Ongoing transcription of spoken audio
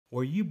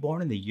Were you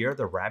born in the year of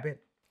the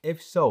rabbit?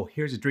 If so,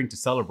 here's a drink to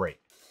celebrate.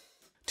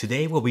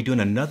 Today we'll be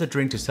doing another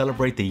drink to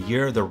celebrate the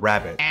year of the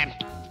rabbit.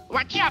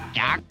 What's up,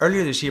 Doc?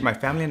 Earlier this year, my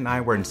family and I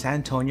were in San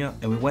Antonio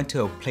and we went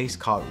to a place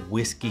called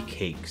Whisky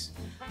Cakes.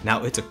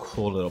 Now it's a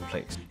cool little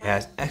place. It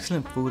has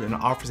excellent food and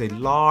offers a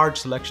large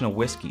selection of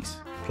whiskeys.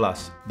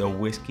 Plus, the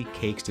Whisky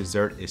Cakes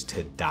dessert is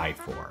to die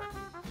for.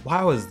 While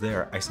I was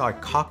there, I saw a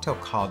cocktail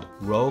called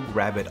Rogue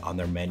Rabbit on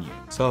their menu.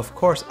 So of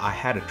course I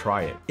had to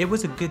try it. It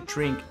was a good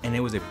drink and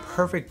it was a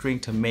perfect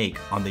drink to make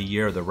on the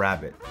year of the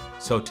rabbit.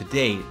 So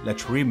today,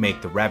 let's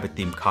remake the rabbit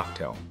themed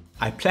cocktail.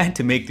 I plan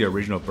to make the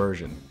original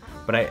version,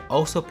 but I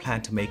also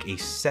plan to make a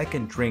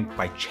second drink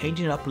by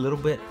changing it up a little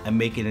bit and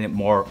making it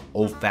more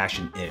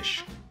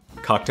old-fashioned-ish.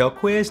 Cocktail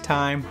quiz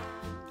time!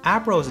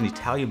 Aperol is an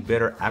Italian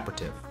bitter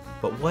aperitif,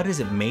 but what is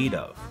it made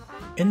of?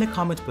 In the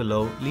comments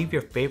below, leave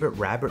your favorite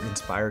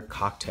rabbit-inspired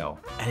cocktail,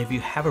 and if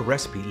you have a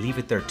recipe, leave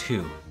it there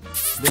too.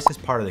 This is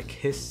part of the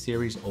KISS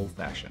series Old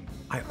Fashioned.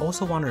 I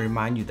also want to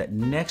remind you that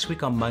next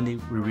week on Monday,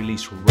 we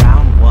release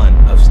round 1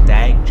 of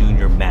Stag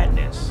Junior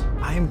Madness.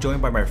 I am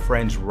joined by my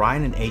friends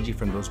Ryan and AJ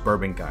from Those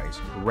Bourbon Guys,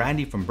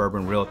 Randy from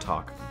Bourbon Real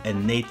Talk,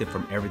 and Nathan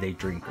from Everyday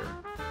Drinker.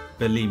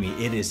 Believe me,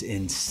 it is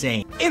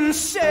insane.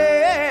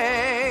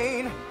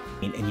 Insane!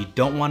 And you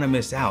don't want to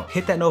miss out.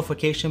 Hit that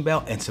notification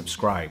bell and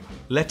subscribe.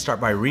 Let's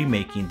start by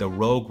remaking the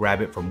Rogue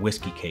Rabbit from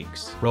Whisky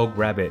Cakes. Rogue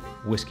Rabbit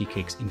Whisky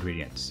Cakes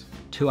ingredients: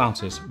 2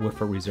 ounces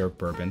Woodford Reserve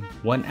bourbon,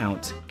 1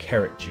 ounce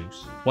carrot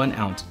juice, 1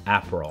 ounce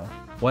Aperol,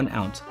 1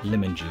 ounce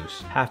lemon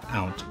juice, ½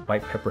 ounce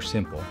white pepper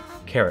simple,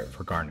 carrot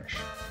for garnish.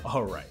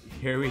 All right,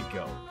 here we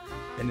go.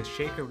 In the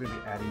shaker, we're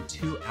gonna be adding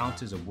 2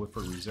 ounces of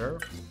Woodford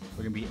Reserve.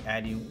 We're gonna be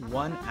adding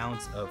 1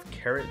 ounce of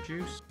carrot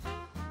juice.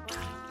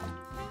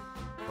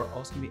 We're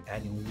also gonna be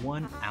adding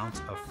 1 ounce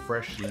of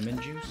fresh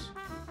lemon juice,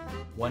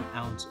 1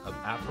 ounce of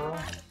Aperol,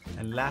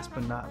 and last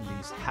but not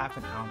least, ½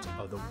 an ounce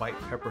of the white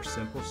pepper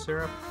simple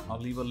syrup. I'll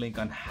leave a link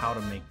on how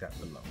to make that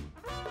below.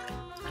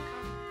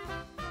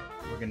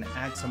 We're gonna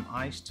add some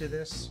ice to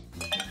this.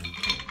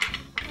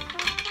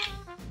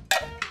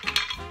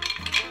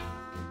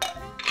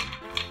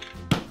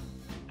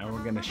 And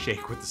we're gonna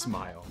shake with a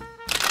smile.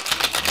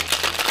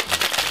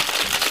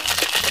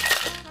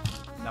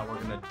 Now we're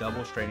gonna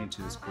double strain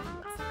into this cookie.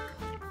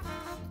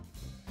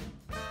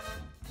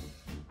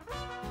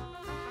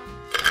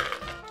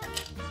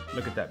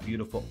 Look at that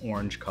beautiful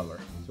orange color.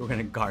 So we're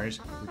gonna garnish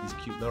with these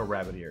cute little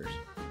rabbit ears.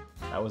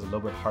 That was a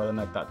little bit harder than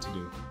I thought to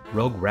do.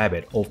 Rogue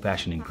Rabbit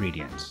old-fashioned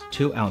ingredients: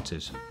 2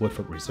 ounces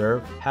Woodford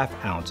Reserve, ½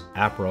 ounce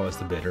Aperol as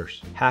the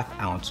bitters, ½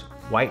 ounce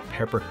white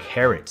pepper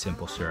carrot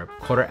simple syrup,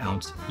 ¼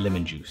 ounce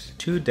lemon juice,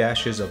 2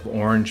 dashes of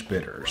orange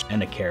bitters,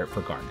 and a carrot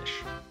for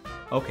garnish.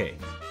 Okay,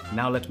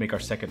 now let's make our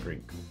second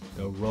drink,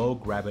 the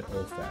Rogue Rabbit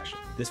Old Fashioned.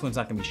 This one's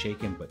not gonna be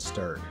shaken, but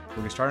stirred. We're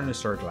gonna start in a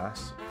stir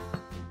glass.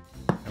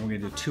 And we're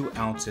gonna do 2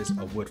 ounces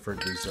of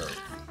Woodford Reserve.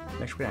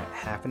 Next, we're gonna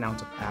add ½ an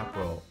ounce of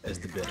Aperol as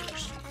the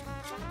bitters,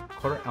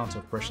 ¼ ounce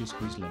of freshly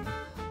squeezed lemon,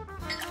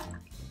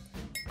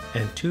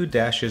 and 2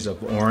 dashes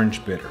of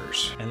orange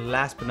bitters. And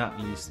last but not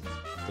least,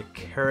 the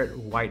carrot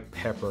white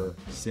pepper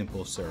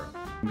simple syrup.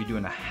 We'll be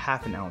doing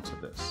 ½ an ounce of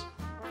this.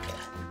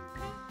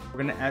 We're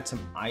gonna add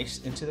some ice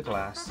into the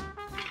glass.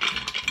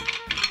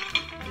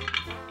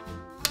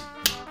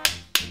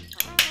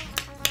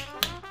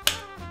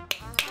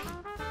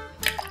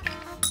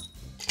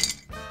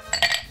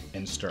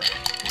 And stir.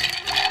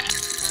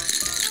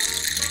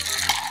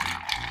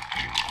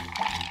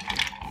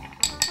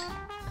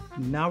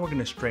 Now we're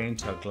gonna strain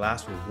into a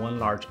glass with 1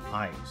 large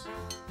ice.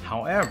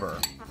 However,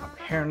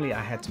 apparently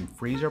I had some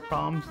freezer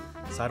problems,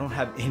 so I don't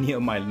have any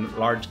of my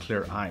large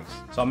clear ice.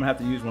 So I'm gonna have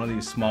to use one of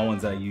these small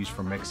ones that I use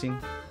for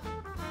mixing.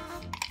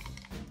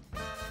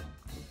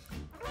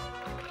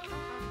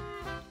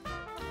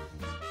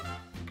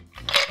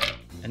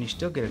 And you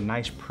still get a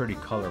nice pretty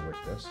color with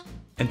this.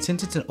 And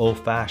since it's an old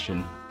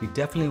fashioned, we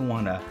definitely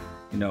wanna,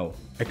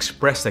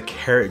 express the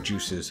carrot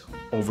juices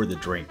over the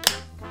drink.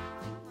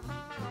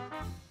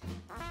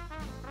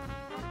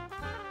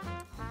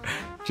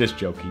 Just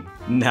joking.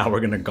 Now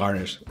we're gonna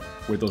garnish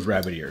with those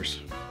rabbit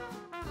ears.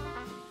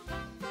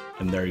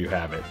 And there you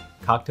have it.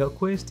 Cocktail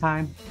quiz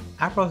time.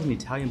 Aperol is an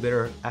Italian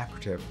bitter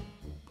aperitif,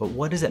 but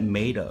what is it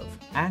made of?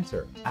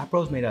 Answer: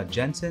 Aperol is made out of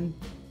ginseng,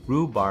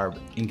 rhubarb,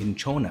 and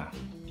cinchona,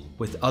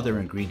 with other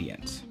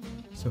ingredients.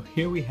 So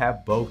here we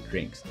have both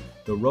drinks,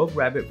 the Rogue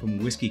Rabbit from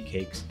Whisky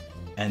Cakes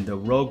and the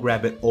Rogue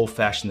Rabbit Old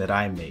Fashioned that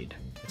I made.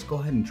 Let's go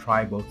ahead and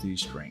try both of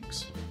these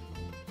drinks.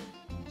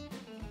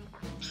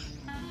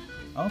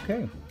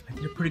 Okay, I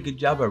did a pretty good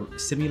job of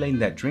simulating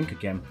that drink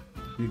again.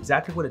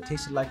 Exactly what it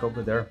tasted like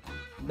over there.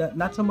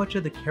 Not so much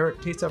of the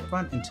carrot taste up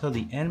front until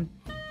the end.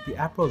 The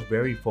Aperol is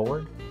very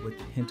forward with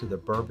a hint of the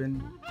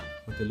bourbon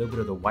with a little bit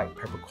of the white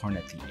peppercorn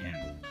at the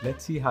end.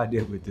 Let's see how I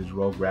did with this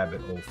Rogue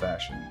Rabbit Old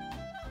Fashioned.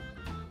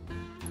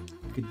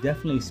 You could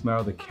definitely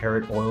smell the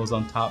carrot oils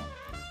on top.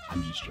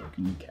 I'm just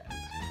joking, you can't.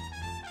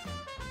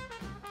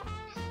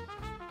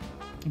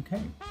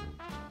 Okay,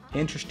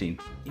 interesting.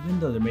 Even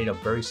though they're made of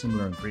very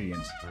similar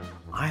ingredients,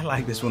 I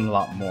like this one a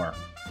lot more.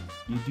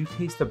 You do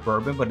taste the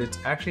bourbon, but it's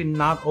actually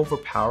not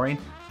overpowering.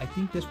 I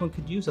think this one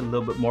could use a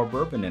little bit more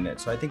bourbon in it.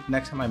 So I think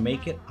next time I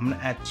make it, I'm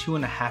gonna add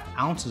 2.5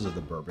 ounces of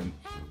the bourbon,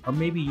 or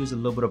maybe use a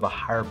little bit of a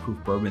higher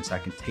proof bourbon so I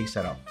can taste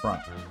that up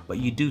front. But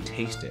you do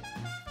taste it.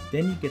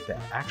 Then you get the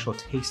actual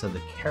taste of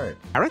the carrot.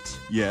 Carrots?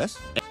 Yes.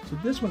 So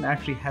this one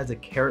actually has a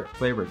carrot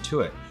flavor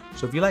to it.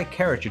 So if you like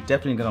carrots, you're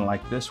definitely gonna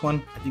like this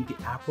one. I think the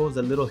Aperol is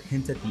a little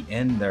hint at the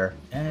end there,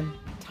 and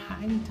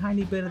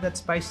tiny bit of that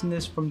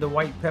spiciness from the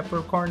white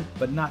peppercorn,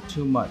 but not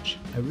too much.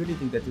 I really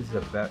think that this is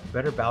a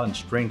better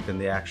balanced drink than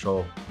the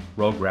actual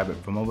Rogue Rabbit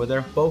from over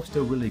there. Both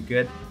still really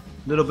good.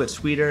 A little bit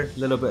sweeter, a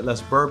little bit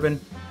less bourbon,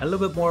 a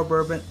little bit more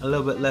bourbon, a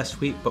little bit less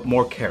sweet, but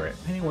more carrot.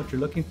 Depending on what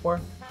you're looking for,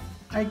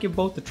 I'd give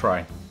both a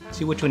try.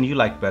 See which one you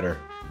like better.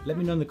 Let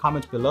me know in the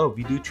comments below if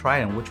you do try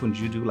it and which ones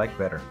you do like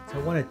better. So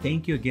I want to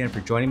thank you again for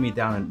joining me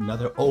down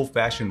another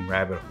old-fashioned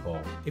rabbit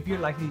hole. If you're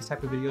liking these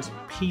type of videos,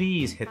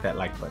 please hit that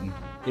like button.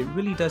 It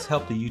really does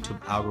help the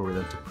YouTube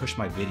algorithm to push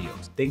my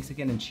videos. Thanks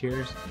again and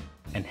cheers,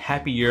 and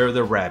happy Year of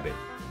the Rabbit.